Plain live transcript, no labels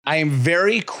I am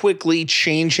very quickly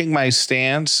changing my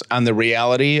stance on the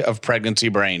reality of pregnancy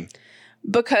brain.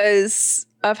 Because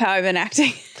of how I've been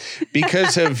acting.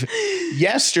 Because of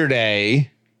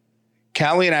yesterday,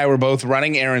 Callie and I were both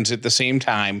running errands at the same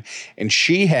time, and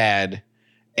she had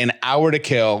an hour to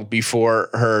kill before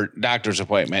her doctor's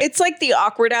appointment. It's like the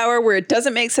awkward hour where it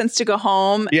doesn't make sense to go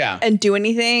home and do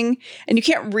anything, and you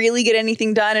can't really get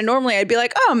anything done. And normally I'd be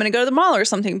like, oh, I'm going to go to the mall or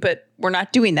something, but we're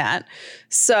not doing that.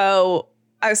 So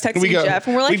I was texting Jeff,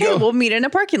 and we're like, hey, we'll meet in a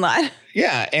parking lot.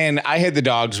 Yeah, and I had the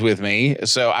dogs with me,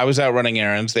 so I was out running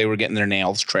errands. They were getting their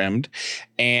nails trimmed,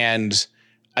 and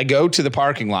I go to the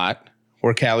parking lot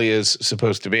where Callie is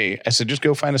supposed to be. I said, just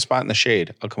go find a spot in the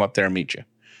shade. I'll come up there and meet you.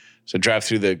 So drive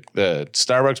through the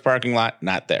Starbucks parking lot,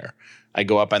 not there. I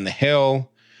go up on the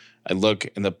hill. I look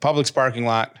in the Publix parking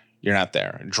lot. You're not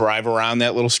there. Drive around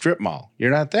that little strip mall.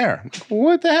 You're not there.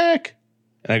 What the heck?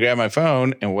 And I grab my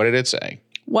phone, and what did it say?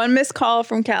 1 missed call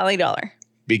from Callie Dollar.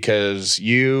 Because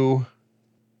you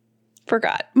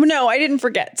forgot. No, I didn't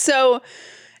forget. So,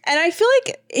 and I feel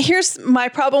like here's my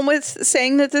problem with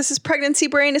saying that this is pregnancy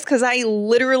brain is because I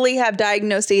literally have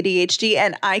diagnosed ADHD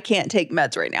and I can't take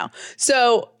meds right now.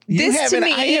 So this to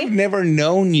me, I have never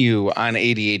known you on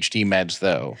ADHD meds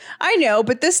though. I know,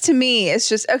 but this to me is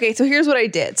just, okay, so here's what I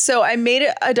did. So I made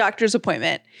a doctor's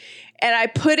appointment and I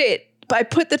put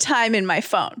the time in my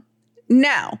phone.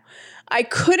 Now, I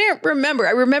couldn't remember.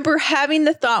 I remember having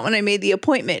the thought when I made the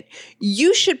appointment,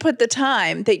 you should put the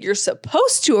time that you're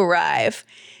supposed to arrive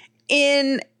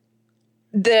in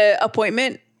the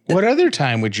appointment. What other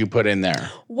time would you put in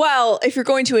there? Well, if you're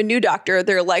going to a new doctor,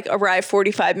 they're like, arrive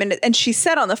 45 minutes. And she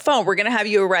said on the phone, we're going to have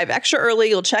you arrive extra early.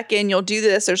 You'll check in. You'll do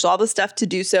this. There's all the stuff to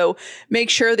do. So make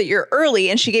sure that you're early.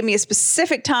 And she gave me a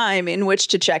specific time in which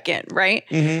to check in, right?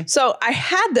 Mm-hmm. So I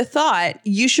had the thought,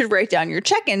 you should write down your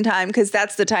check-in time because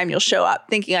that's the time you'll show up,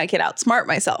 thinking I could outsmart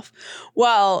myself.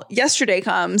 Well, yesterday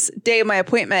comes, day of my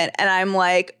appointment, and I'm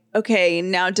like, okay,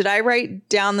 now did I write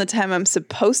down the time I'm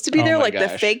supposed to be there, like the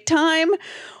fake time?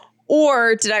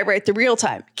 Or did I write the real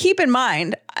time? Keep in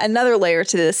mind, another layer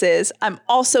to this is I'm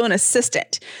also an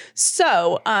assistant.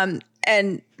 So,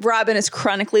 and Robin is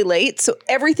chronically late. So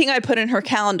everything I put in her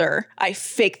calendar, I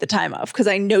fake the time of because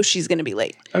I know she's going to be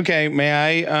late. Okay.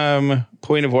 May I,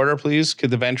 point of order, please? Could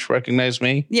the bench recognize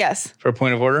me? Yes. For a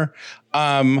point of order?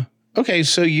 Okay.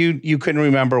 So you couldn't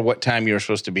remember what time you were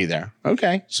supposed to be there.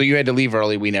 Okay. So you had to leave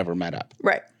early. We never met up.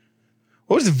 Right.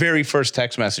 What was the very first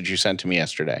text message you sent to me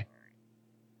yesterday?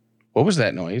 What was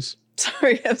that noise?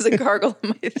 Sorry, that was a gargle in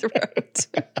my throat.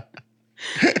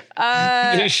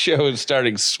 This show is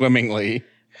starting swimmingly.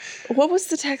 What was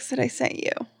the text that I sent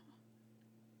you?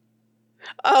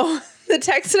 Oh, the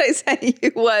text that I sent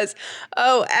you was,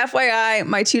 oh, FYI,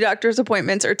 my 2 doctor's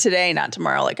appointments are today, not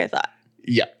tomorrow, like I thought.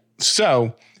 Yeah.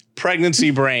 So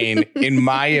pregnancy brain, in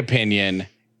my opinion,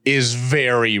 is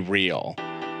very real.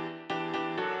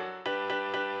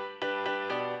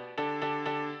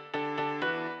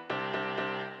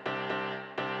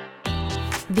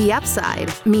 The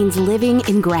upside means living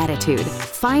in gratitude,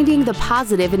 finding the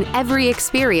positive in every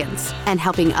experience, and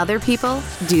helping other people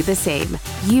do the same.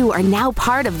 You are now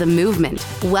part of the movement.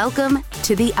 Welcome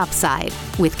to The Upside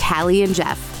with Callie and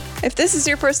Jeff. If this is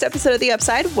your first episode of The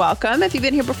Upside, welcome. If you've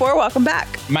been here before, welcome back.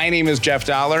 My name is Jeff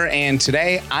Dollar, and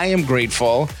today I am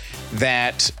grateful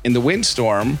that in the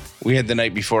windstorm we had the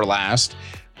night before last,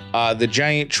 the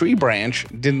giant tree branch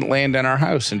didn't land on our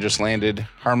house and just landed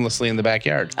harmlessly in the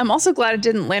backyard. I'm also glad it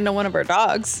didn't land on one of our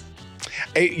dogs.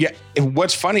 Yeah.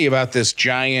 What's funny about this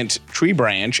giant tree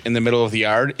branch in the middle of the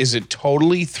yard is it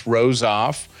totally throws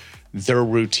off their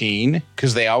routine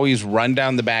because they always run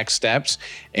down the back steps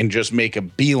and just make a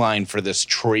beeline for this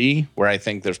tree where I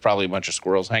think there's probably a bunch of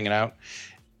squirrels hanging out.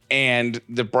 And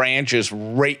the branch is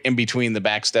right in between the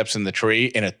back steps and the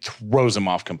tree, and it throws them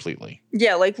off completely.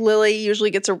 Yeah, like Lily usually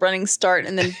gets a running start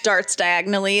and then darts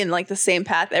diagonally in like the same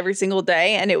path every single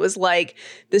day. And it was like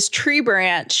this tree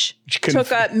branch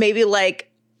took up maybe like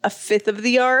a fifth of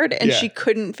the yard, and she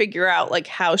couldn't figure out like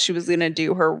how she was going to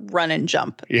do her run and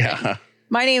jump. Yeah.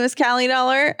 My name is Callie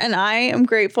Dollar, and I am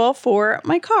grateful for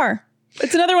my car.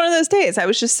 It's another one of those days. I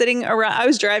was just sitting around. I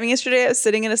was driving yesterday. I was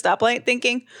sitting in a stoplight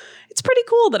thinking, it's pretty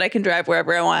cool that I can drive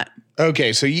wherever I want.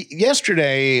 Okay, so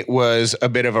yesterday was a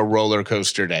bit of a roller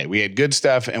coaster day. We had good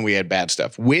stuff and we had bad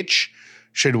stuff. Which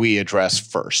should we address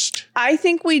first? I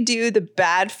think we do the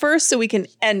bad first so we can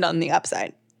end on the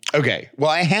upside. Okay, well,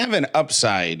 I have an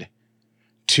upside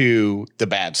to the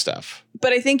bad stuff.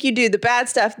 But I think you do the bad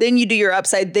stuff, then you do your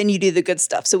upside, then you do the good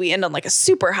stuff. So we end on like a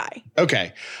super high.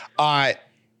 Okay. I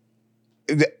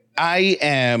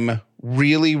am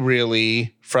really,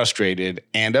 really frustrated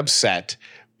and upset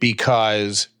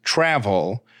because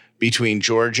travel between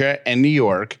Georgia and New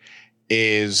York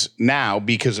is now,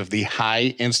 because of the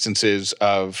high instances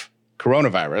of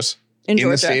coronavirus in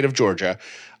the state of Georgia,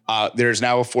 there's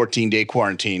now a 14-day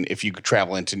quarantine if you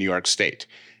travel into New York State.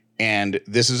 And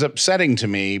this is upsetting to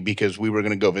me because we were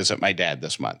going to go visit my dad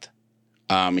this month.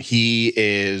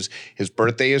 His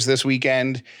birthday is this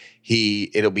weekend.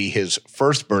 It'll be his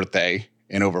first birthday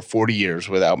in over 40 years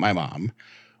without my mom.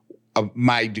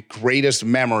 My greatest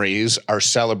memories are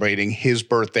celebrating his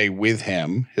birthday with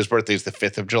him. His birthday is the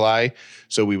 5th of July.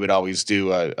 So we would always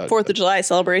do a 4th of July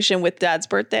celebration with Dad's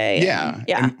birthday. Yeah.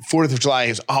 And 4th of July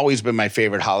has always been my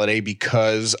favorite holiday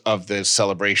because of the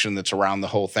celebration that's around the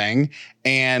whole thing.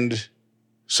 And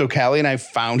so Callie and I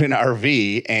found an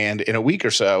RV, and in a week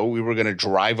or so, we were going to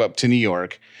drive up to New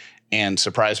York and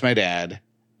surprise my dad.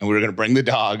 And we were going to bring the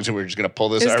dogs, and we were just going to pull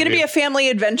this RV. It's going to be a family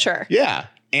adventure. Yeah.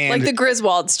 And like the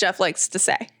Griswolds, Jeff likes to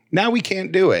say. Now we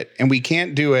can't do it. And we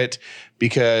can't do it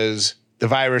because the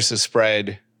virus has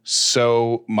spread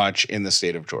so much in the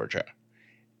state of Georgia.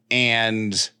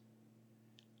 And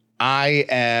I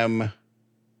am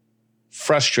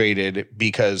frustrated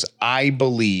because I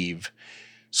believe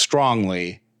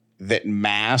strongly that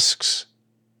masks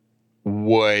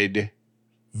would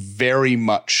very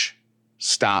much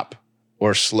stop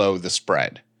or slow the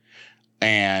spread.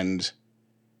 And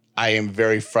I am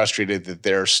very frustrated that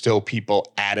there are still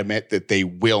people adamant that they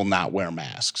will not wear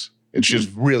masks. It's just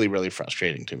really, really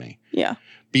frustrating to me. Yeah.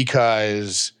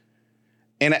 Because,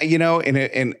 and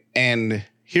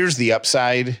here's the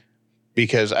upside,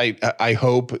 because I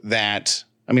hope that,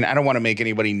 I mean, I don't want to make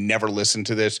anybody never listen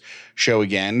to this show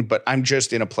again, but I'm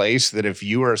just in a place that if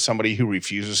you are somebody who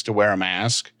refuses to wear a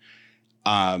mask,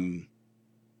 I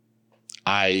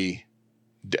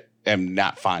am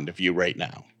not fond of you right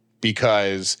now.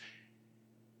 Because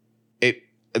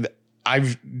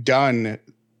I've done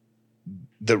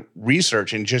the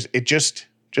research and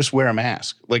just wear a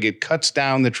mask. Like, it cuts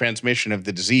down the transmission of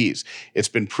the disease. It's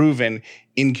been proven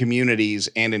in communities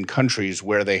and in countries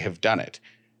where they have done it.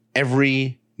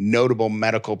 Every notable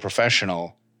medical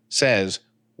professional says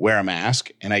wear a mask,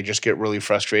 and I just get really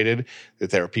frustrated that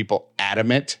there are people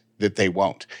adamant that they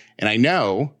won't. And I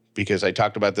know, because I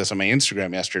talked about this on my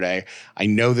Instagram yesterday, I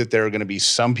know that there are going to be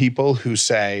some people who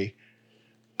say,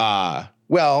 I'm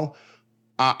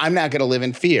not going to live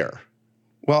in fear.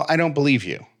 Well, I don't believe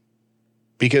you.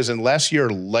 Because unless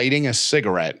you're lighting a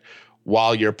cigarette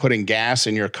while you're putting gas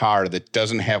in your car that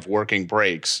doesn't have working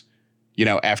brakes,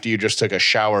 after you just took a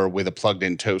shower with a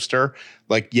plugged-in toaster,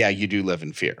 you do live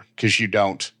in fear because you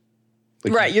don't.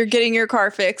 Right. You're getting your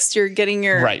car fixed. You're getting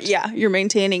your, right. Yeah, you're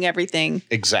maintaining everything.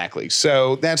 Exactly.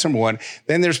 So that's number one.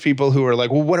 Then there's people who are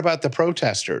like, well, what about the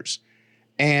protesters?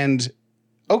 And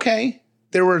okay,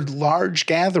 there were large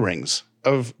gatherings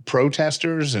of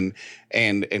protesters and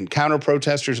counter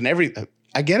protesters and everything.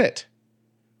 I get it.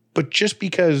 But just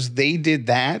because they did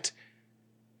that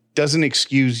doesn't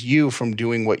excuse you from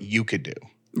doing what you could do.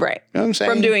 Right. You know what I'm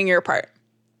saying? From doing your part.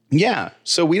 Yeah.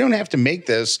 So we don't have to make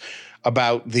this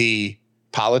about the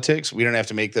politics. We don't have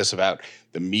to make this about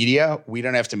the media. We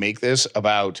don't have to make this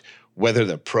about whether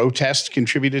the protest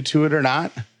contributed to it or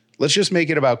not. Let's just make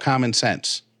it about common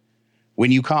sense.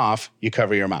 When you cough, you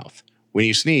cover your mouth. When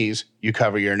you sneeze, you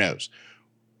cover your nose.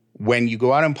 When you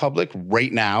go out in public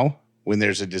right now, when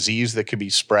there's a disease that could be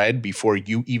spread before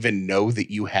you even know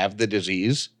that you have the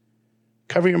disease,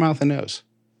 cover your mouth and nose.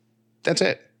 That's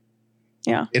it.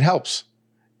 Yeah. It helps.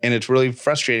 And it's really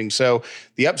frustrating. So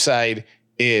the upside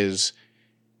is,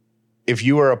 if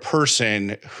you are a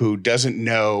person who doesn't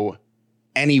know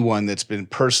anyone that's been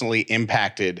personally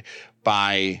impacted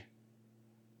by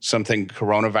something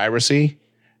coronavirus-y,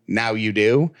 now you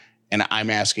do. And I'm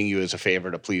asking you as a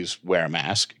favor to please wear a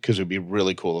mask, because it would be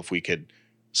really cool if we could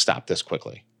stop this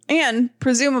quickly. And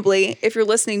presumably, if you're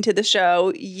listening to the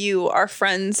show, you are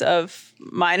friends of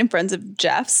mine and friends of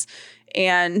Jeff's,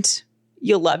 and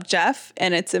you love Jeff,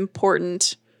 and it's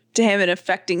important to him and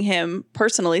affecting him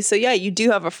personally. So yeah, you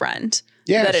do have a friend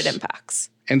that it impacts.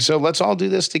 And so let's all do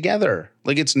this together.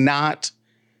 Nobody's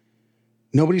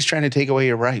trying to take away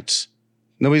your rights.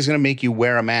 Nobody's going to make you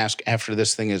wear a mask after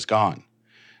this thing is gone.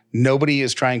 Nobody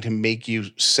is trying to make you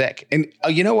sick. And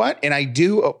you know what? And I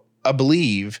do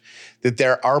believe that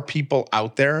there are people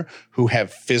out there who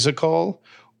have physical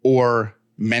or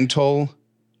mental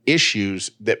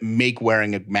issues that make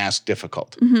wearing a mask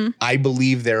difficult. Mm-hmm. I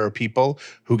believe there are people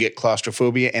who get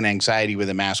claustrophobia and anxiety with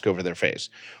a mask over their face.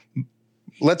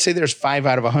 Let's say there's 5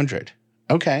 out of 100.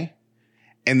 Okay.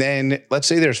 And then let's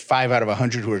say there's 5 out of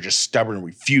 100 who are just stubborn and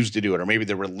refuse to do it, or maybe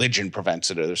their religion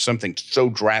prevents it, or there's something so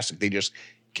drastic they just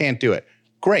can't do it.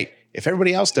 Great. If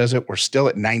everybody else does it, we're still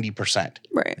at 90%.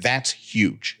 Right. That's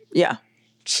huge. Yeah.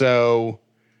 So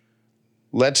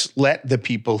let's let the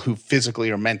people who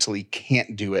physically or mentally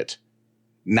can't do it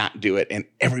not do it, and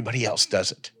everybody else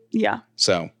does it. Yeah.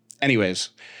 So anyways,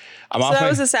 that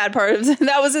was a sad part of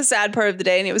the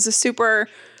day, and it was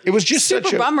it was just super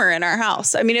such a bummer in our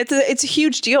house. I mean, it's a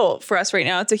huge deal for us right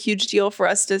now. It's a huge deal for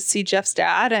us to see Jeff's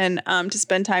dad and to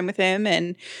spend time with him,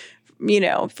 and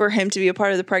for him to be a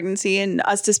part of the pregnancy and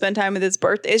us to spend time with his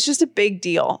birthday. It's just a big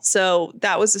deal. So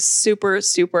that was a super,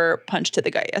 super punch to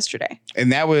the gut yesterday.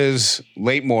 And that was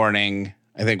late morning,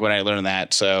 I think, when I learned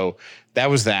that. So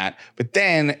that was that. But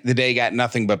then the day got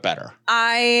nothing but better.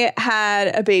 I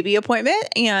had a baby appointment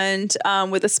and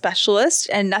with a specialist,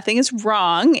 and nothing is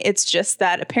wrong. It's just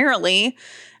that apparently,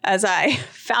 as I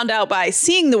found out by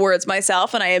seeing the words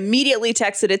myself, and I immediately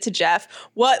texted it to Jeff,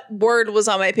 what word was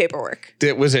on my paperwork?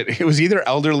 It was either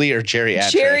elderly or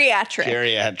geriatric.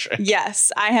 Geriatric.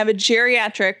 Yes. I have a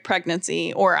geriatric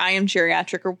pregnancy, or I am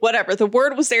geriatric, or whatever. The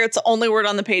word was there. It's the only word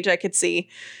on the page I could see.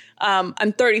 I'm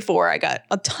 34. I got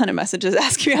a ton of messages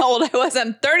asking me how old I was.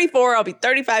 I'm 34. I'll be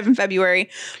 35 in February.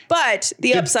 But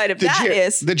the upside of that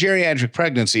is the geriatric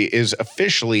pregnancy is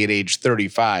officially at age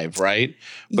 35, right?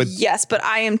 But yes, but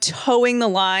I am towing the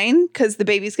line because the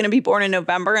baby's going to be born in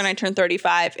November and I turn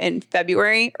 35 in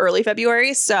February, early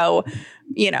February. So,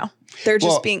 they're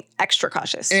just being extra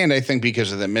cautious. And I think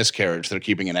because of the miscarriage, they're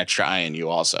keeping an extra eye on you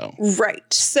also. Right.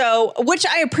 So, which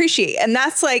I appreciate. And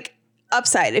that's like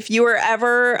upside. If you were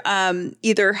ever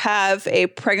either have a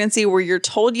pregnancy where you're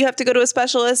told you have to go to a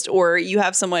specialist, or you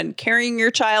have someone carrying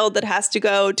your child that has to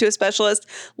go to a specialist,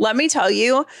 let me tell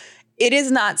you, it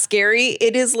is not scary.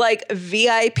 It is like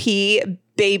VIP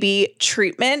baby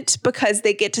treatment because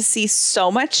they get to see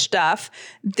so much stuff.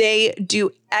 They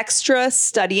do extra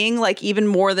studying, like even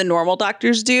more than normal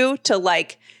doctors do, to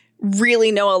like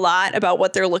really know a lot about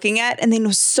what they're looking at. And they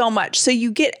know so much. So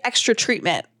you get extra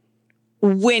treatment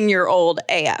when you're old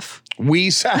AF. We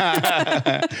saw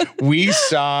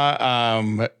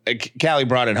Callie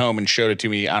brought it home and showed it to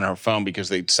me on her phone because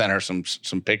they sent her some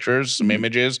pictures, some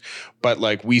images. But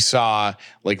like we saw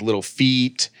like little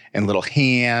feet and little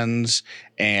hands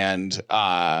and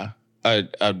a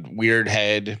weird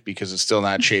head because it's still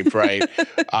not shaped right.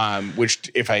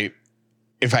 Which if I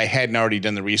hadn't already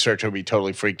done the research, I would be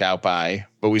totally freaked out by.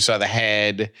 But we saw the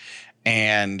head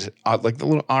and like the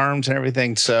little arms and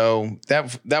everything. So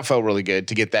that felt really good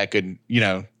to get that good,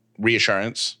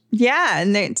 reassurance. Yeah.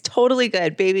 And it's totally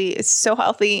good. Baby is so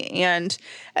healthy. And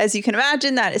as you can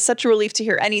imagine, that is such a relief to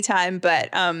hear anytime. But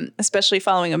especially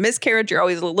following a miscarriage, you're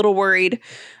always a little worried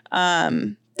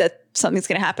that something's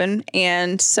going to happen.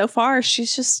 And so far,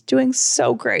 she's just doing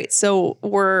so great. So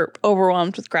we're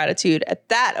overwhelmed with gratitude at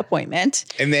that appointment.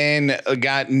 And then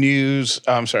got news.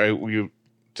 I'm sorry.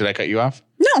 Did I cut you off?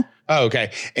 No. Oh,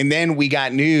 okay. And then we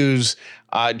got news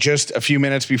just a few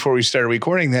minutes before we started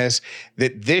recording this,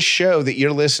 that this show that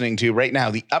you're listening to right now,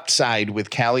 The Upside with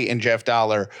Callie and Jeff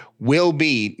Dollar, will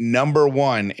be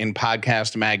 #1 in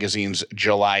Podcast Magazine's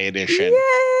July edition.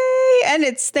 Yay! And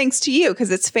it's thanks to you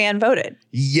because it's fan voted.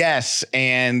 Yes.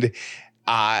 And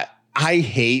I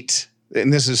hate,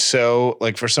 and this is so,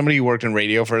 like, for somebody who worked in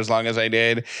radio for as long as I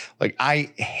did, like,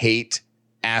 I hate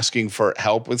asking for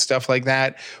help with stuff like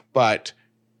that. But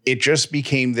it just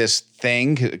became this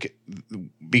thing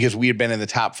because we had been in the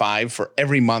top 5 for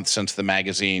every month since the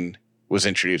magazine was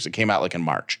introduced. It came out like in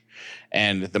March,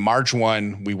 and the March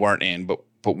one we weren't in, but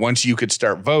once you could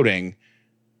start voting,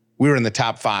 we were in the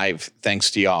top 5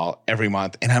 thanks to y'all every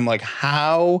month. And I'm like,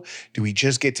 how do we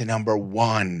just get to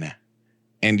 #1?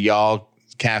 And y'all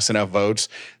cast enough votes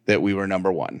that we were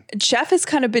 #1. Jeff has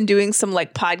kind of been doing some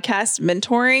like podcast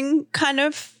mentoring kind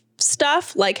of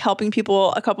stuff, like helping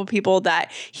a couple people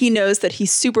that he knows that he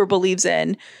super believes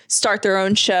in start their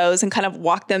own shows and kind of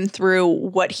walk them through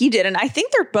what he did. And I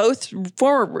think they're both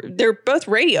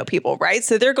radio people, right?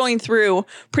 So they're going through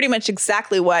pretty much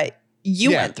exactly what you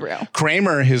went through.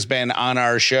 Kramer has been on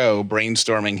our show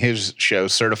brainstorming his show,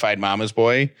 Certified Mama's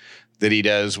Boy, that he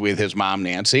does with his mom,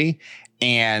 Nancy.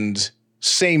 And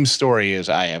same story as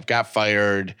I have. Got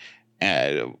fired,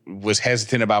 was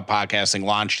hesitant about podcasting,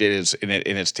 launched it, and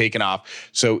it's taken off.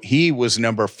 So he was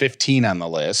number 15 on the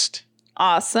list.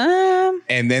 Awesome.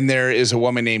 And then there is a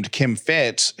woman named Kim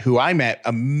Fitz, who I met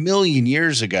a million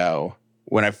years ago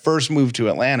when I first moved to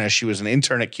Atlanta. She was an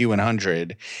intern at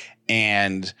Q100.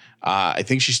 And I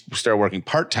think she started working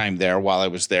part-time there while I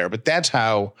was there. But that's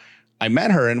how I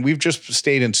met her. And we've just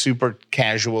stayed in super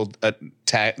casual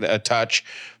touch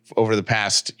over the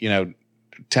past,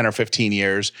 10 or 15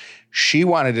 years. She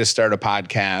wanted to start a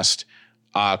podcast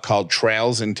called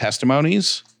Trails and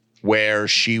Testimonies. where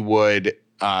she would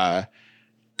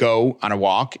go on a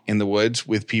walk in the woods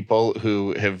with people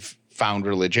who have found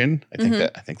religion. I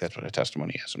think that's what a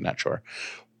testimony is. I'm not sure.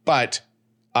 But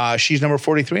she's number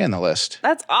 43 on the list.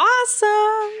 That's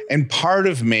awesome. And part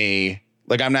of me,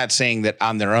 like, I'm not saying that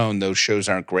on their own those shows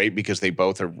aren't great, because they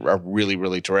both are really,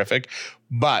 really terrific.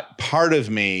 But part of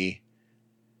me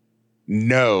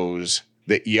knows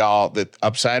that that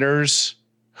Upsiders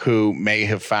who may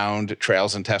have found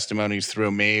trails and testimonies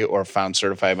through me or found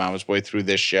Certified Mama's Boy through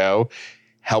this show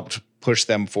helped push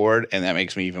them forward. And that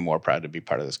makes me even more proud to be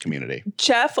part of this community.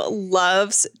 Jeff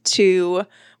loves to,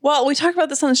 well, we talk about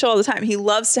this on the show all the time. He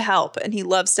loves to help, and he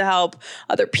loves to help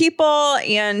other people.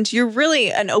 And you're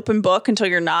really an open book until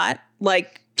you're not.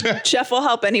 Like, Jeff will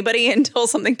help anybody until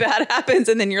something bad happens.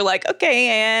 And then you're like, okay,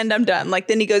 and I'm done. Like,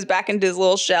 then he goes back into his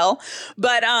little shell.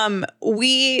 But there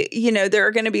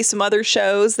are going to be some other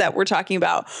shows that we're talking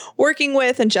about working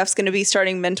with, and Jeff's going to be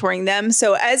starting mentoring them.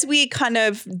 So as we kind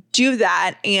of do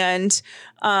that, and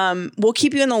we'll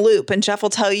keep you in the loop, and Jeff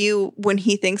will tell you when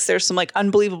he thinks there's some like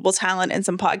unbelievable talent in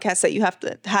some podcasts that you have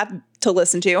to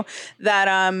listen to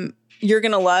that you're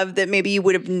going to love, that maybe you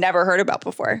would have never heard about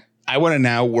before. I want to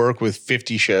now work with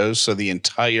 50 shows, so the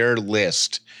entire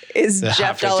list is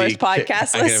Jeff Dollar's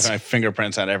podcast list. I have my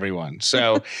fingerprints on everyone.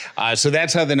 So, so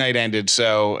that's how the night ended.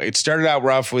 So it started out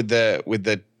rough with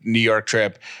the New York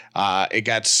trip. It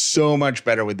got so much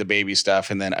better with the baby stuff,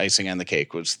 and then icing on the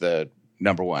cake was the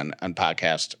number one on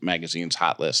Podcast Magazine's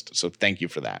hot list. So thank you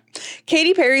for that.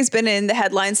 Katy Perry's been in the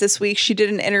headlines this week. She did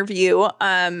an interview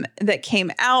that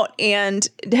came out, and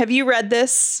have you read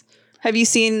this? Have you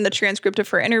seen the transcript of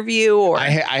her interview? Or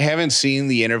I haven't seen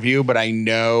the interview, but I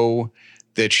know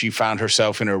that she found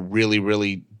herself in a really,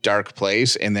 really dark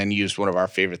place and then used one of our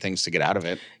favorite things to get out of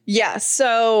it. Yeah.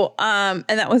 So, and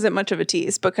that wasn't much of a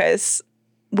tease, because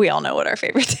we all know what our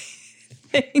favorite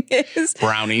thing is.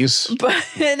 Brownies. But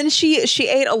and then she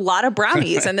ate a lot of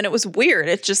brownies, and then it was weird.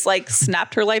 It just like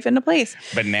snapped her life into place.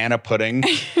 Banana pudding.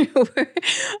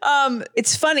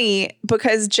 It's funny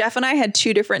because Jeff and I had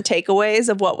two different takeaways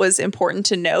of what was important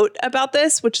to note about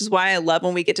this, which is why I love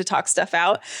when we get to talk stuff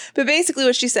out. But basically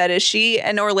what she said is she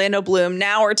and Orlando Bloom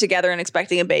now are together and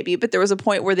expecting a baby, but there was a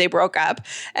point where they broke up.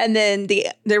 And then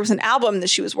there was an album that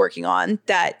she was working on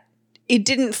that it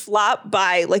didn't flop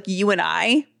by like you and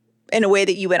I, in a way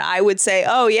that you and I would say,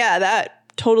 oh yeah, that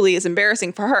totally is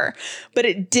embarrassing for her. But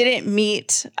it didn't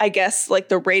meet, I guess, like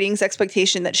the ratings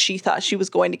expectation that she thought she was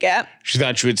going to get. She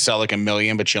thought she would sell like 1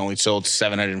 million, but she only sold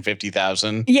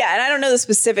 750,000. Yeah. And I don't know the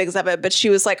specifics of it, but she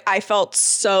was like, I felt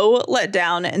so let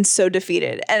down and so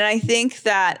defeated. And I think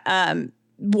that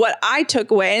what I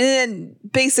took away, and then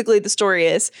basically the story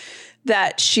is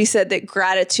that she said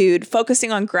that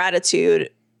focusing on gratitude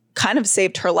kind of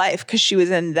saved her life because she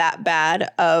was in that bad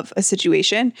of a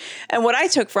situation. And what I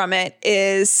took from it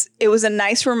is it was a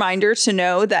nice reminder to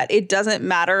know that it doesn't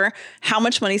matter how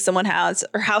much money someone has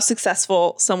or how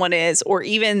successful someone is, or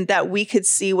even that we could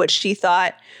see what she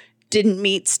thought didn't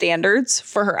meet standards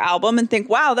for her album and think,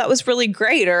 wow, that was really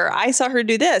great. Or I saw her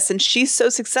do this and she's so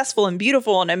successful and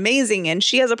beautiful and amazing and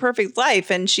she has a perfect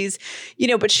life and she's,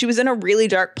 but she was in a really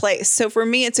dark place. So for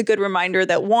me, it's a good reminder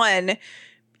that one,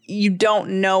 you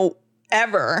don't know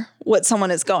ever what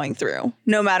someone is going through,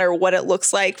 no matter what it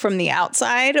looks like from the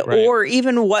outside, right, or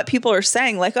even what people are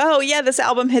saying, like, oh yeah, this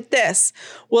album hit this.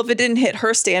 Well, if it didn't hit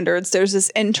her standards, there's this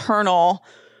internal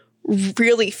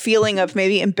really feeling of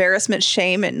maybe embarrassment,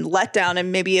 shame, and letdown,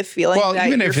 and maybe a feeling that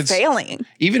you're failing.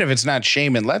 Even if it's not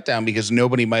shame and letdown, because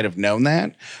nobody might have known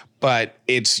that, but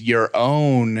it's your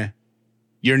own,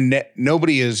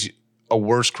 nobody is a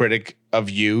worse critic of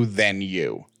you than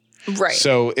you. Right.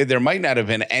 So there might not have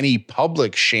been any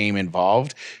public shame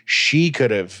involved. She could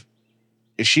have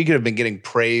been getting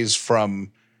praise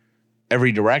from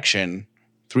every direction,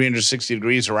 360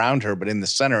 degrees around her, but in the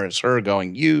center is her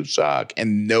going, you suck,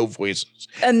 and no voices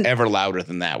ever louder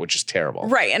than that, which is terrible.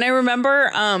 Right. And I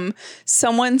remember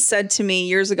someone said to me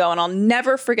years ago, and I'll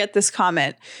never forget this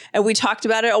comment, and we talked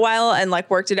about it a while and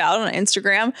like worked it out on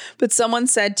Instagram, but someone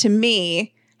said to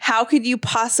me, how could you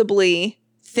possibly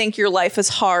think your life is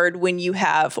hard when you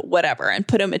have whatever, and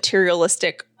put a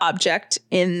materialistic object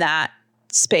in that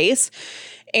space.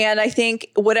 And I think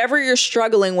whatever you're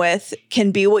struggling with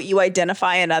can be what you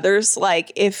identify in others.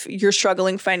 Like if you're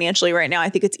struggling financially right now, I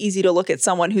think it's easy to look at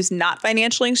someone who's not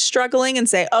financially struggling and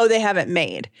say, oh, they haven't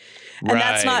made. And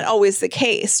that's not always the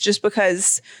case. Just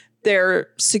because they're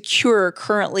secure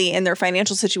currently in their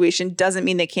financial situation doesn't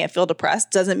mean they can't feel depressed,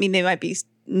 doesn't mean they might be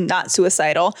not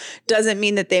suicidal, doesn't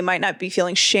mean that they might not be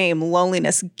feeling shame,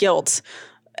 loneliness, guilt,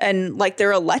 and like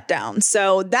they're a letdown.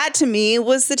 So that to me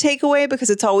was the takeaway, because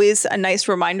it's always a nice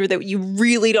reminder that you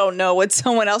really don't know what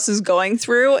someone else is going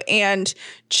through. And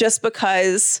just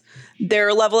because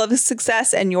their level of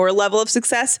success and your level of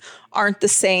success aren't the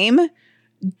same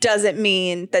doesn't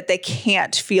mean that they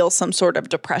can't feel some sort of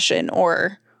depression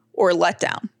or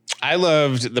letdown. I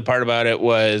loved the part about it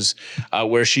was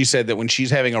where she said that when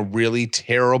she's having a really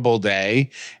terrible day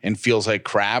and feels like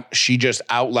crap, she just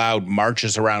out loud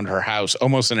marches around her house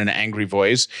almost in an angry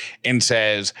voice and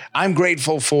says, I'm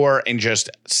grateful for, and just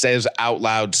says out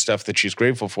loud stuff that she's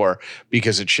grateful for,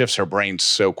 because it shifts her brain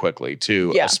so quickly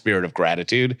to a spirit of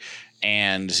gratitude.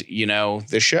 And, you know,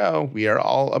 the show, we are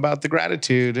all about the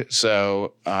gratitude.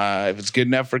 So if it's good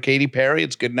enough for Katy Perry,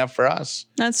 it's good enough for us.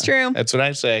 That's true. That's what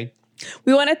I say.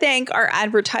 We want to thank our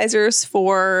advertisers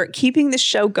for keeping the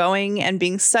show going and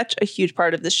being such a huge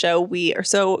part of the show. We are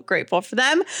so grateful for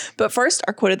them. But first,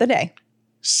 our quote of the day.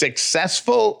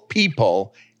 Successful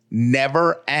people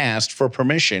never asked for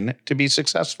permission to be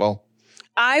successful.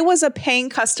 I was a paying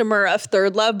customer of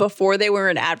Third Love before they were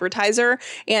an advertiser,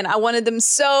 and I wanted them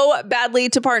so badly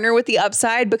to partner with The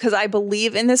Upside because I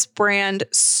believe in this brand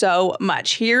so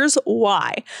much. Here's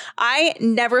why. I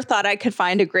never thought I could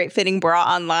find a great fitting bra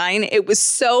online. It was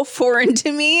so foreign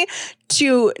to me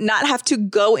to not have to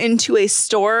go into a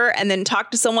store and then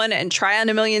talk to someone and try on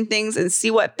a million things and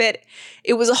see what fit.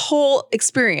 It was a whole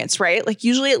experience, right? Like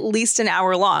usually at least an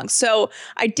hour long. So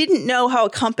I didn't know how a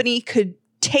company could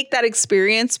take that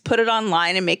experience, put it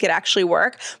online, and make it actually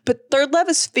work. But Third Love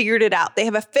has figured it out. They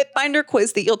have a fit finder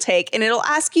quiz that you'll take, and it'll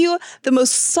ask you the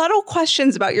most subtle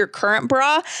questions about your current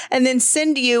bra and then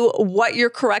send you what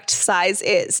your correct size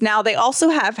is. Now, they also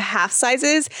have half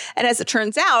sizes, and as it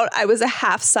turns out, I was a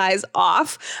half size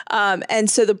off. And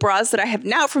so the bras that I have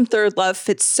now from Third Love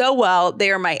fit so well.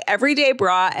 They are my everyday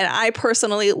bra, and I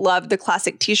personally love the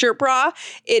classic t-shirt bra.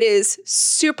 It is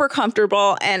super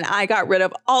comfortable, and I got rid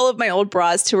of all of my old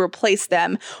bras to replace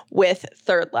them with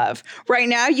Third Love. Right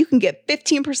now, you can get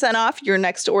 15% off your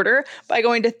next order by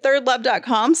going to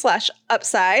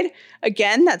thirdlove.com/upside.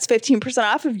 Again, that's 15%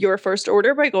 off of your first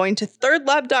order by going to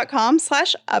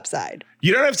thirdlove.com/upside.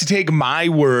 You don't have to take my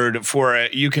word for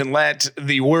it. You can let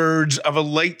the words of a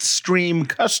Lightstream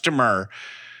customer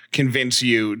convince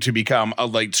you to become a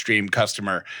Lightstream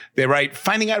customer. They write,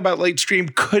 finding out about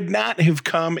Lightstream could not have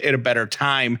come at a better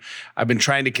time. I've been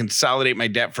trying to consolidate my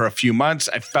debt for a few months.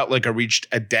 I felt like I reached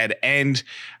a dead end.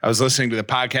 I was listening to the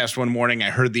podcast one morning. I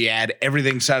heard the ad.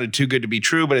 Everything sounded too good to be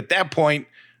true. But at that point,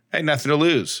 I had nothing to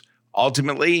lose.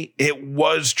 Ultimately, it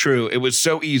was true. It was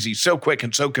so easy, so quick,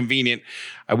 and so convenient.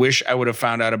 I wish I would have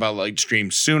found out about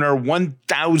Lightstream sooner.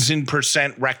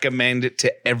 1000% recommend it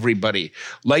to everybody.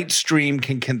 Lightstream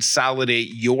can consolidate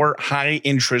your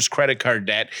high-interest credit card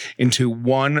debt into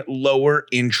one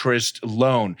lower-interest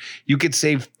loan. You could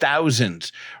save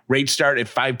thousands. Rates start at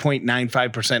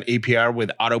 5.95% APR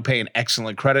with autopay and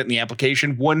excellent credit in the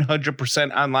application.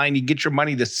 100% online. You get your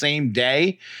money the same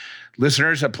day.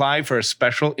 Listeners apply for a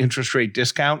special interest rate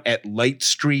discount at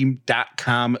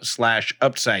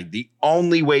lightstream.com/upside. The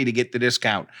only way to get the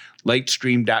discount,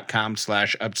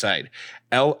 lightstream.com/upside.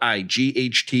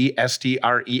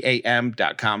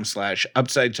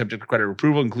 lightstream.com/upside. Subject to credit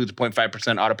approval. Includes a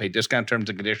 0.5% autopay discount. Terms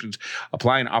and conditions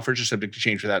apply, and offers are subject to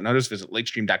change without notice. Visit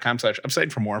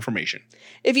lightstream.com/upside for more information.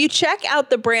 If you check out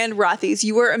the brand Rothy's,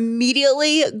 you are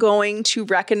immediately going to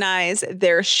recognize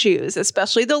their shoes,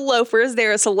 especially the loafers.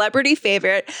 They're a celebrity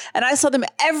favorite, and I saw them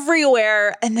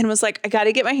everywhere and then was like, I got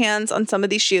to get my hands on some of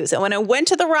these shoes. And when I went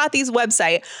to the Rothy's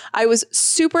website, I was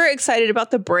super excited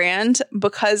about the brand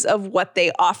because of what they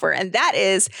offer. And that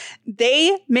is,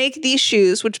 they make these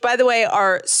shoes, which by the way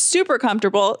are super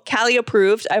comfortable, Callie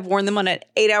approved. I've worn them on an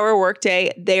 8-hour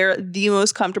workday. They're the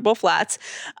most comfortable flats.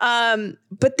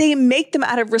 But they make them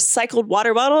out of recycled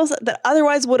water bottles that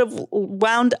otherwise would have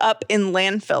wound up in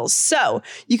landfills. So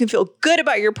you can feel good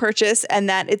about your purchase and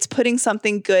that it's putting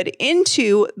something good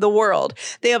into the world.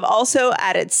 They have also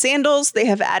added sandals. They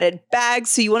have added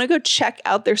bags. So you want to go check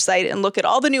out their site and look at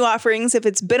all the new offerings if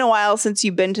it's been a while since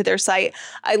you've been to their site.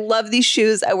 I love these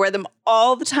shoes. I wear them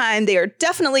all the time. They are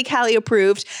definitely Callie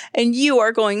approved, and you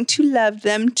are going to love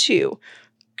them too.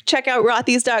 Check out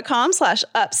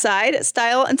rothys.com/upside.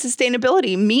 Style and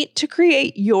sustainability meet to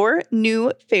create your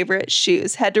new favorite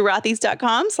shoes. Head to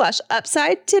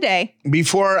rothys.com/upside today.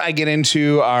 Before I get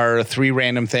into our 3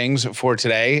 random things for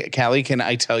today, Callie, can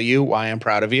I tell you why I'm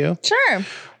proud of you? Sure.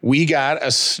 We got a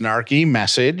snarky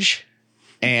message,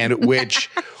 and which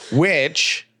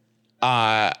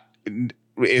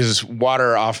is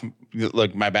water off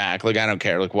like my back. Like, I don't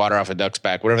care. Like water off a duck's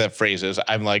back, whatever that phrase is.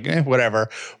 I'm like, whatever.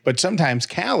 But sometimes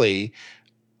Callie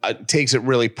takes it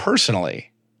really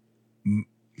personally.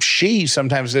 She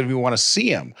sometimes didn't even want to see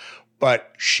him,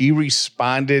 but she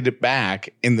responded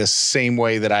back in the same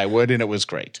way that I would, and it was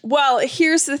great. Well,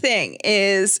 here's the thing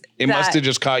is it must have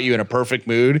just caught you in a perfect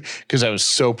mood because I was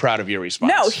so proud of your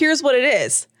response. No, here's what it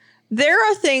is. There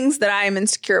are things that I am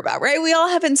insecure about, right? We all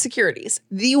have insecurities.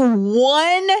 The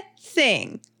one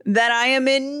thing that I am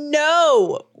in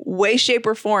no way, shape,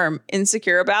 or form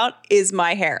insecure about is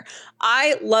my hair.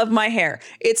 I love my hair.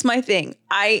 It's my thing.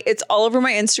 It's all over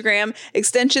my Instagram.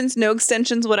 Extensions, no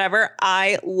extensions, whatever.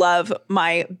 I love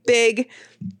my big,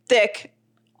 thick,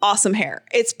 awesome hair.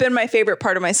 It's been my favorite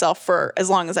part of myself for as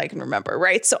long as I can remember,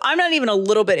 right? So I'm not even a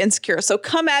little bit insecure. So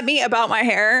come at me about my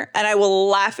hair and I will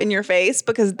laugh in your face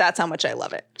because that's how much I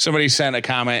love it. Somebody sent a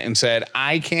comment and said,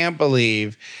 I can't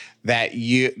believe that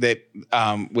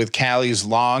with Callie's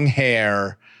long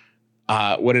hair,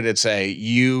 what did it say?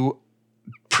 You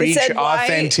preach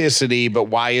authenticity, but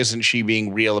why isn't she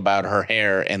being real about her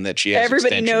hair and that she has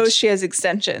Everybody extensions? knows she has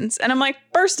extensions. And I'm like,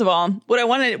 first of all,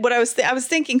 I was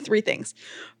thinking three things.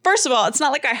 First of all, it's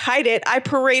not like I hide it. I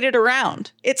parade it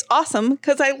around. It's awesome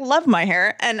because I love my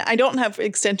hair and I don't have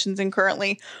extensions in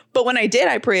currently. But when I did,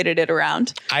 I paraded it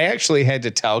around. I actually had to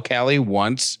tell Callie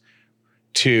once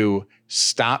to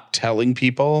stop telling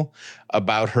people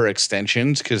about her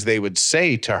extensions because they would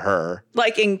say to her,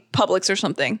 like in Publix or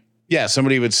something. Yeah,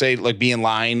 somebody would say, like, be in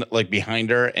line, like, behind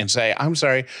her and say, I'm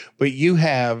sorry, but you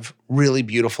have really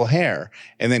beautiful hair.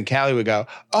 And then Callie would go,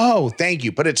 oh, thank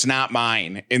you, but it's not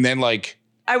mine. And then, like,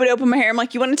 I would open my hair. I'm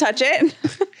like, you want to touch it?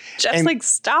 Jeff's like,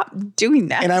 stop doing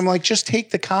that. And I'm like, just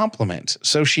take the compliment.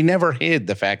 So she never hid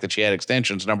the fact that she had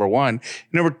extensions, number one.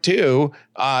 Number two,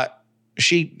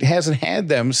 she hasn't had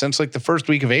them since, like, the first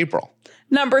week of April.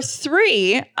 Number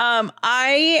three,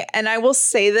 I will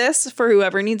say this for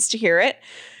whoever needs to hear it.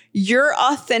 Your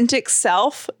authentic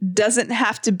self doesn't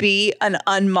have to be an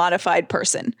unmodified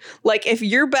person. Like if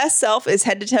your best self is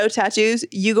head to toe tattoos,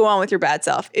 you go on with your bad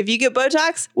self. If you get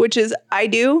Botox, which is I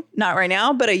do, not right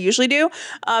now, but I usually do,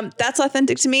 that's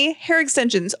authentic to me. Hair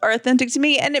extensions are authentic to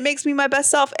me and it makes me my best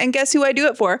self. And guess who I do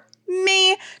it for?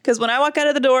 Me. Because when I walk out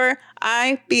of the door,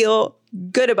 I feel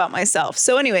good about myself.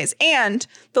 So anyways, and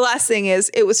the last thing is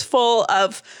it was full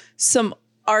of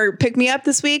our pick me up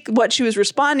this week. What she was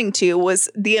responding to was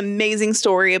the amazing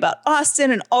story about Austin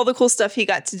and all the cool stuff he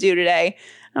got to do today.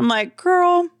 I'm like,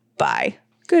 girl, bye.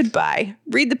 Goodbye.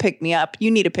 Read the pick me up. You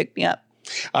need a pick me up.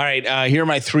 All right. Here are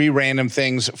my three random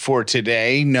things for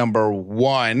today. Number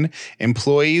one,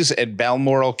 employees at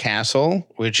Balmoral Castle,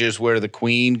 which is where the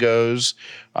Queen goes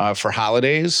for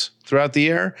holidays throughout the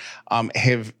year,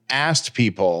 have asked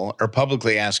people or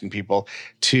publicly asking people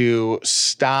to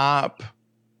stop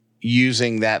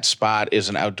using that spot as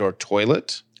an outdoor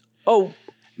toilet. Oh.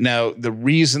 Now, the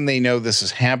reason they know this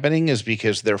is happening is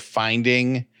because they're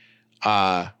finding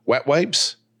wet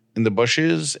wipes in the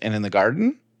bushes and in the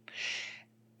garden.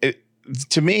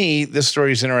 To me, this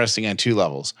story is interesting on two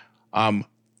levels.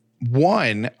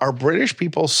 One, are British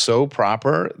people so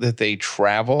proper that they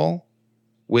travel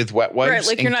with wet wipes? Right,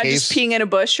 like you're not just peeing in a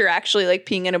bush, you're actually like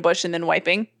peeing in a bush and then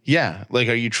wiping? Yeah, like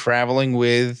are you traveling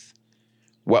with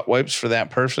wet wipes for that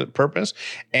purpose?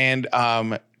 And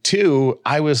two,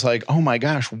 I was like, oh my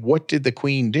gosh, what did the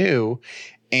Queen do?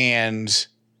 And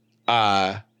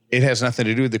it has nothing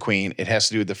to do with the Queen. It has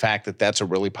to do with the fact that that's a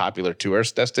really popular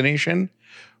tourist destination,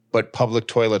 but public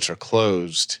toilets are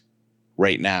closed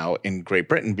right now in Great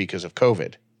Britain because of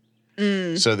COVID.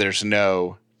 So there's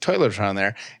no toilets around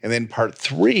there. And then part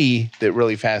three that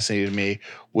really fascinated me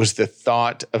was the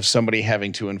thought of somebody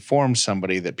having to inform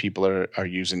somebody that people are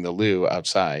using the loo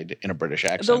outside in a British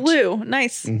accent. The loo.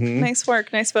 Nice. Mm-hmm. Nice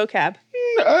work. Nice vocab.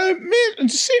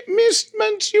 Miss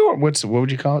Monsieur. What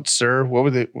would you call it? Sir? What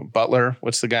would the butler?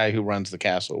 What's the guy who runs the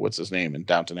castle? What's his name in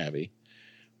Downton Abbey?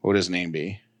 What would his name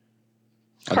be?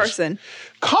 Carson,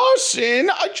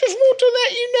 I just want to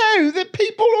let you know that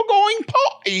people are going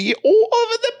potty all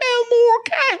over the Balmoral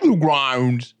Castle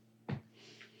grounds.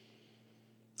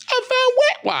 I found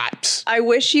wet wipes. I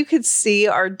wish you could see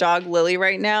our dog Lily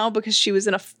right now because she was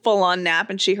in a full-on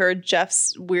nap and she heard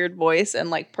Jeff's weird voice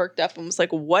and like perked up and was like,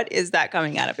 what is that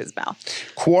coming out of his mouth?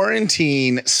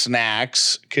 Quarantine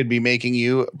snacks could be making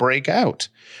you break out.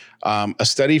 A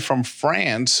study from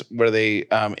France where they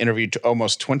interviewed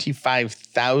almost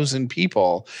 25,000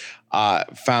 people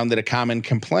found that a common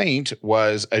complaint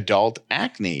was adult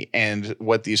acne. And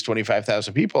what these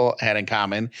 25,000 people had in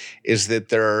common is that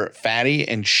their fatty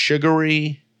and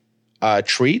sugary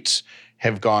treats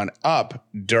have gone up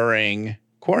during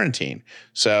quarantine.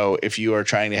 So if you are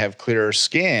trying to have clearer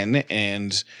skin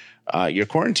and you're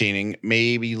quarantining,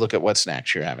 maybe look at what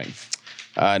snacks you're having.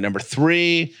 Number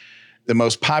 3, the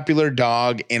most popular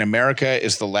dog in America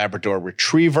is the Labrador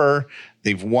Retriever.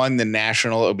 They've won the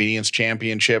National Obedience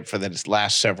Championship for the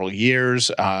last several years.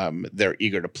 They're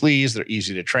eager to please. They're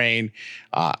easy to train.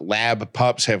 Lab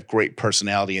pups have great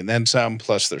personality and then some.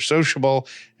 Plus, they're sociable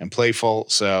and playful.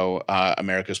 So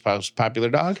America's most popular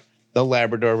dog, the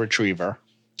Labrador Retriever.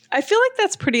 I feel like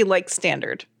that's pretty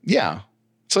standard. Yeah.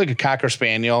 It's like a Cocker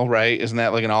Spaniel, right? Isn't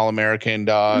that like an all-American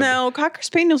dog? No, Cocker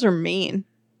Spaniels are mean.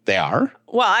 They are?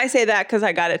 Well, I say that because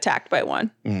I got attacked by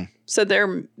one. So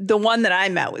the one that I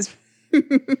met was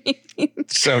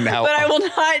so now, but I will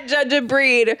not judge a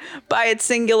breed by its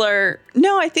singular.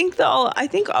 No, I think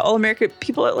all American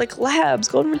people are like labs,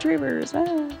 golden retrievers.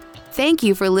 Thank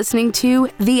you for listening to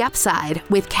The Upside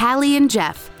with Callie and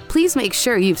Jeff. Please make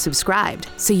sure you've subscribed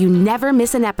so you never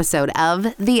miss an episode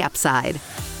of The Upside.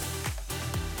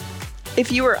 If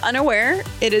you were unaware,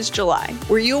 it is July.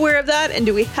 Were you aware of that? And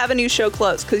do we have a new show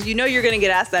close? Because you know you're going to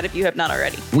get asked that if you have not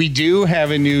already. We do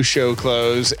have a new show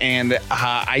close, and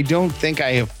I don't think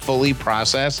I have fully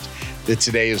processed that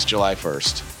today is July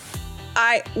 1st.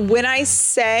 When I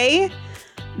say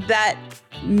that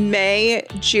May,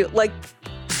 June,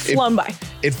 flown by.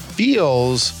 It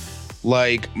feels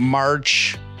like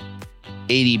March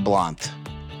 80 Blanc.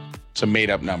 It's a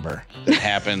made-up number that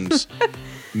happens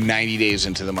 90 days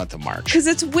into the month of March. Because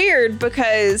it's weird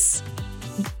because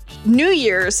New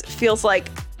Year's feels like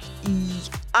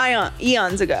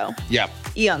eons ago. Yep.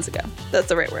 Eons ago. That's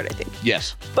the right word, I think.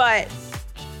 Yes. But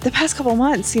the past couple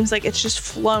months seems like it's just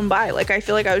flown by. I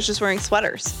feel like I was just wearing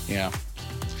sweaters. Yeah.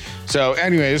 So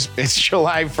anyways, it's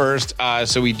July 1st.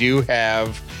 So we do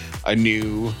have a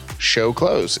new show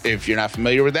close. If you're not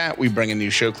familiar with that, we bring a new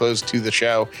show close to the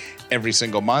show every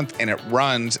single month, and it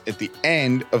runs at the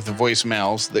end of the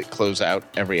voicemails that close out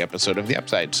every episode of The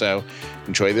Upside. So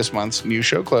enjoy this month's new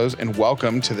show close, and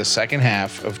welcome to the second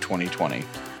half of 2020.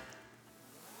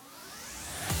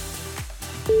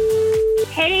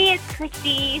 Hey, it's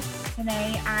Christy.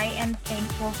 Today I am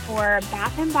thankful for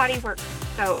Bath & Body Works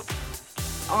soap.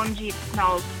 OMG, it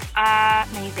smells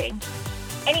amazing.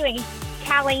 Anyway,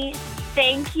 Callie,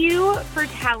 thank you for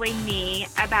telling me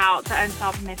about the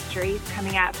Unsolved Mysteries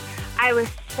coming up. I was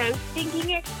so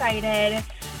stinking excited.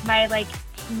 My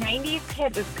 90s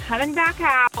kid was coming back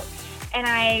out, and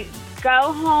I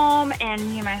go home, and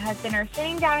me and my husband are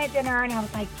sitting down at dinner, and I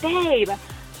was like, babe,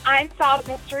 Unsolved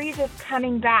Mysteries is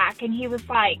coming back. And he was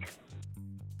like,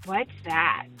 what's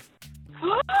that?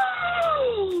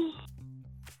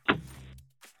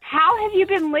 How have you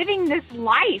been living this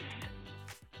life?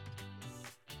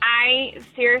 I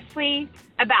seriously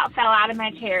about fell out of my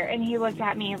chair, and he looked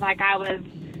at me like I was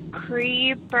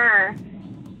creeper.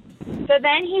 So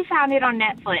then he found it on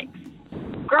Netflix.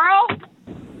 Girl,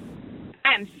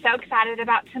 I am so excited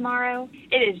about tomorrow.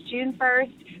 It is June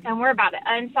 1st, and we're about to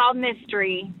Unsolved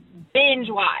Mystery binge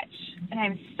watch. And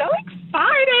I'm so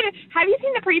excited. Have you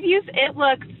seen the previews? It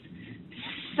looks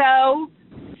so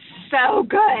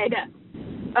good.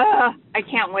 I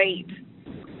can't wait.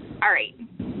 All right.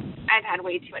 I've had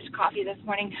way too much coffee this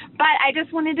morning, but I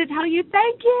just wanted to tell you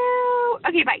thank you.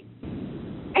 Okay, bye.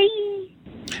 Bye.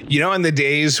 You know, in the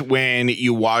days when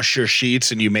you wash your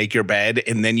sheets and you make your bed,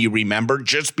 and then you remember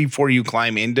just before you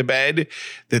climb into bed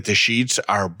that the sheets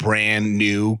are brand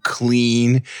new,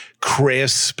 clean,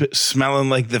 crisp, smelling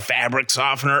like the fabric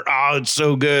softener. Oh, it's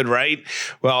so good, right?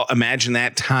 Well, imagine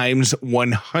that times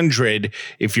 100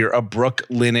 if you're a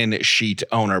Brooklinen sheet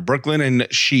owner.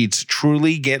 Brooklinen sheets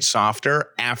truly get softer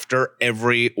after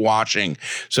every washing.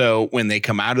 So when they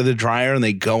come out of the dryer and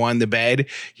they go on the bed,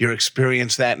 your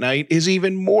experience that night is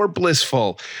even more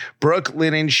blissful.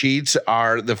 Brooklinen sheets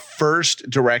are the first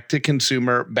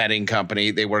direct-to-consumer bedding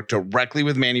company. They work directly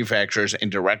with manufacturers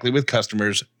and directly with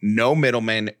customers. No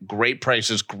middlemen. Great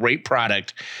prices, great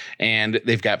product, and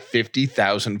they've got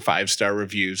 50,000 five-star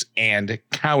reviews and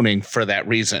counting for that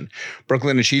reason.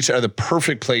 Brooklinen sheets are the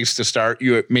perfect place to start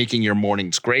you making your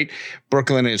mornings great.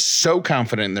 Brooklinen is so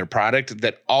confident in their product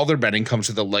that all their bedding comes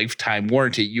with a lifetime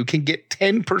warranty. You can get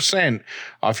 10%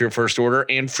 off your first order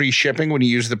and free shipping when you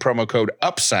use the promo code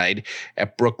UPSIDE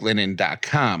at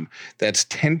brooklinen.com. That's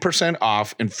 10%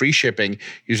 off and free shipping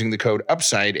using the code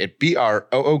UPSIDE at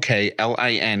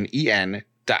BROOKLINEN.com.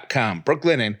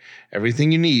 Brooklinen,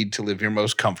 everything you need to live your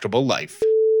most comfortable life.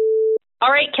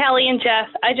 All right, Callie and Jeff,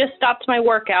 I just stopped my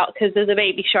workout because there's a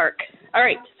baby shark. All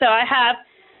right, so I have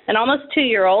an almost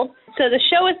 2-year-old. So the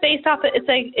show is based off of,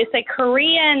 it's a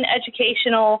Korean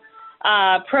educational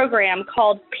program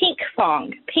called Pink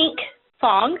Fong,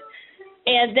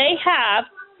 and they have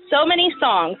so many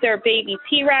songs. There are baby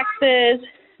T-Rexes,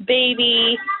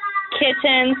 baby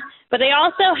kittens. But they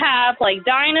also have like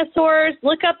dinosaurs.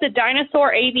 Look up the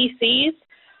dinosaur ABCs.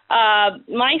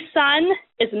 My son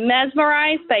is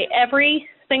mesmerized by every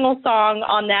single song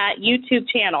on that YouTube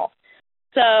channel.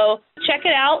 So check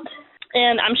it out,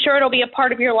 and I'm sure it'll be a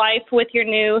part of your life with your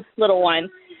new little one.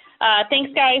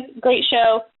 Thanks, guys. Great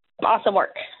show. Awesome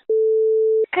work.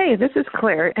 Hey, this is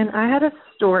Claire, and I had a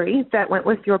story that went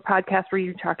with your podcast where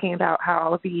you were talking about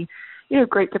how the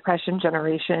Great Depression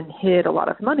generation hid a lot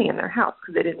of money in their house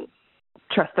because they didn't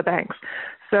trust the banks.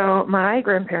 So my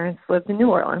grandparents lived in New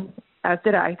Orleans, as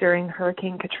did I, during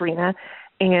Hurricane Katrina,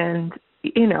 and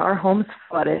our homes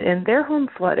flooded, and their home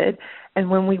flooded. And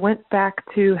when we went back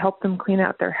to help them clean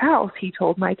out their house,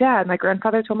 my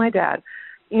grandfather told my dad,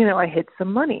 I hid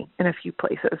some money in a few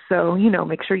places. So,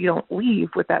 make sure you don't leave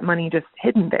with that money just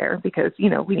hidden there because,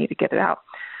 we need to get it out.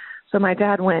 So my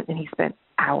dad went and he spent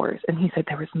hours, and he said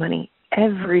there was money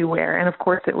everywhere. And of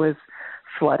course it was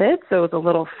flooded, so it was a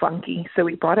little funky. So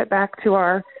we brought it back to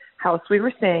our house we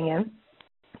were staying in,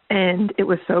 and it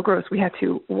was so gross we had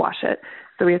to wash it.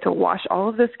 So we had to wash all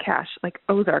of this cash, like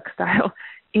Ozark style,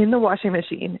 in the washing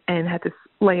machine and had to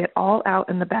lay it all out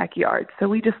in the backyard. So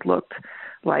we just looked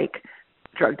like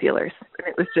drug dealers. And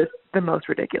it was just the most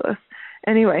ridiculous.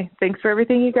 Anyway, thanks for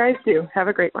everything you guys do. Have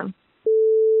a great one.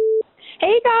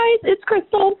 Hey guys, it's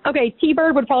Crystal. Okay,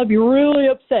 T-Bird would probably be really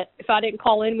upset if I didn't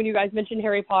call in when you guys mentioned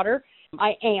Harry Potter.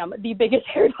 I am the biggest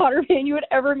Harry Potter fan you would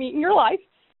ever meet in your life.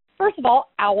 First of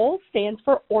all, OWL stands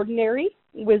for Ordinary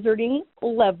Wizarding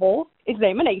Level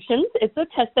Examinations. It's a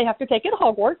test they have to take at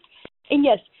Hogwarts. And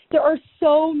yes, there are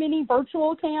so many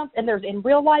virtual camps, and there's in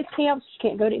real life camps. You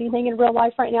can't go to anything in real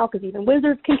life right now because even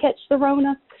wizards can catch the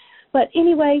Rona. But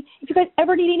anyway, if you guys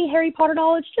ever need any Harry Potter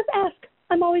knowledge, just ask.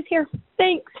 I'm always here.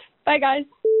 Thanks. Bye, guys.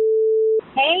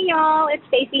 Hey, y'all. It's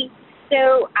Stacey.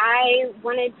 So I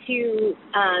wanted to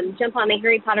jump on the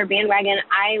Harry Potter bandwagon.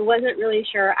 I wasn't really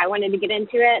sure I wanted to get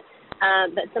into it,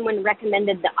 but someone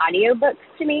recommended the audiobooks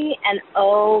to me, and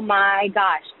oh my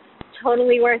gosh,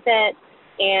 totally worth it.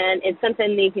 And it's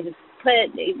something that you can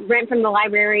just rent from the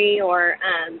library or,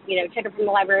 check it from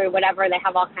the library or whatever. They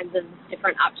have all kinds of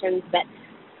different options, but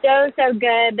so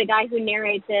good. The guy who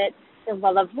narrates it,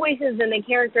 the voices and the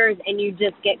characters, and you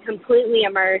just get completely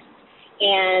immersed.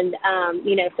 And,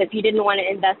 so if you didn't want to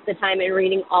invest the time in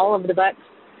reading all of the books,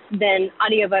 then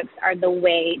audiobooks are the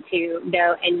way to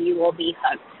go, and you will be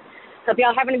hooked. Hope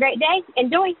y'all having a great day.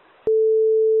 Enjoy.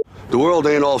 The world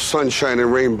ain't all sunshine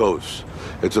and rainbows.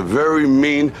 It's a very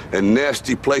mean and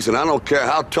nasty place, and I don't care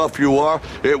how tough you are,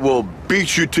 it will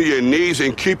beat you to your knees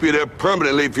and keep you there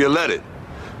permanently if you let it.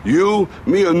 You,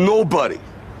 me, or nobody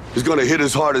is gonna hit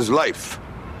as hard as life.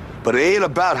 But it ain't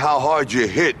about how hard you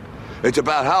hit. It's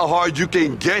about how hard you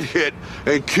can get hit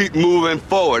and keep moving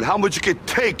forward. How much you can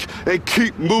take and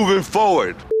keep moving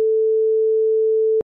forward.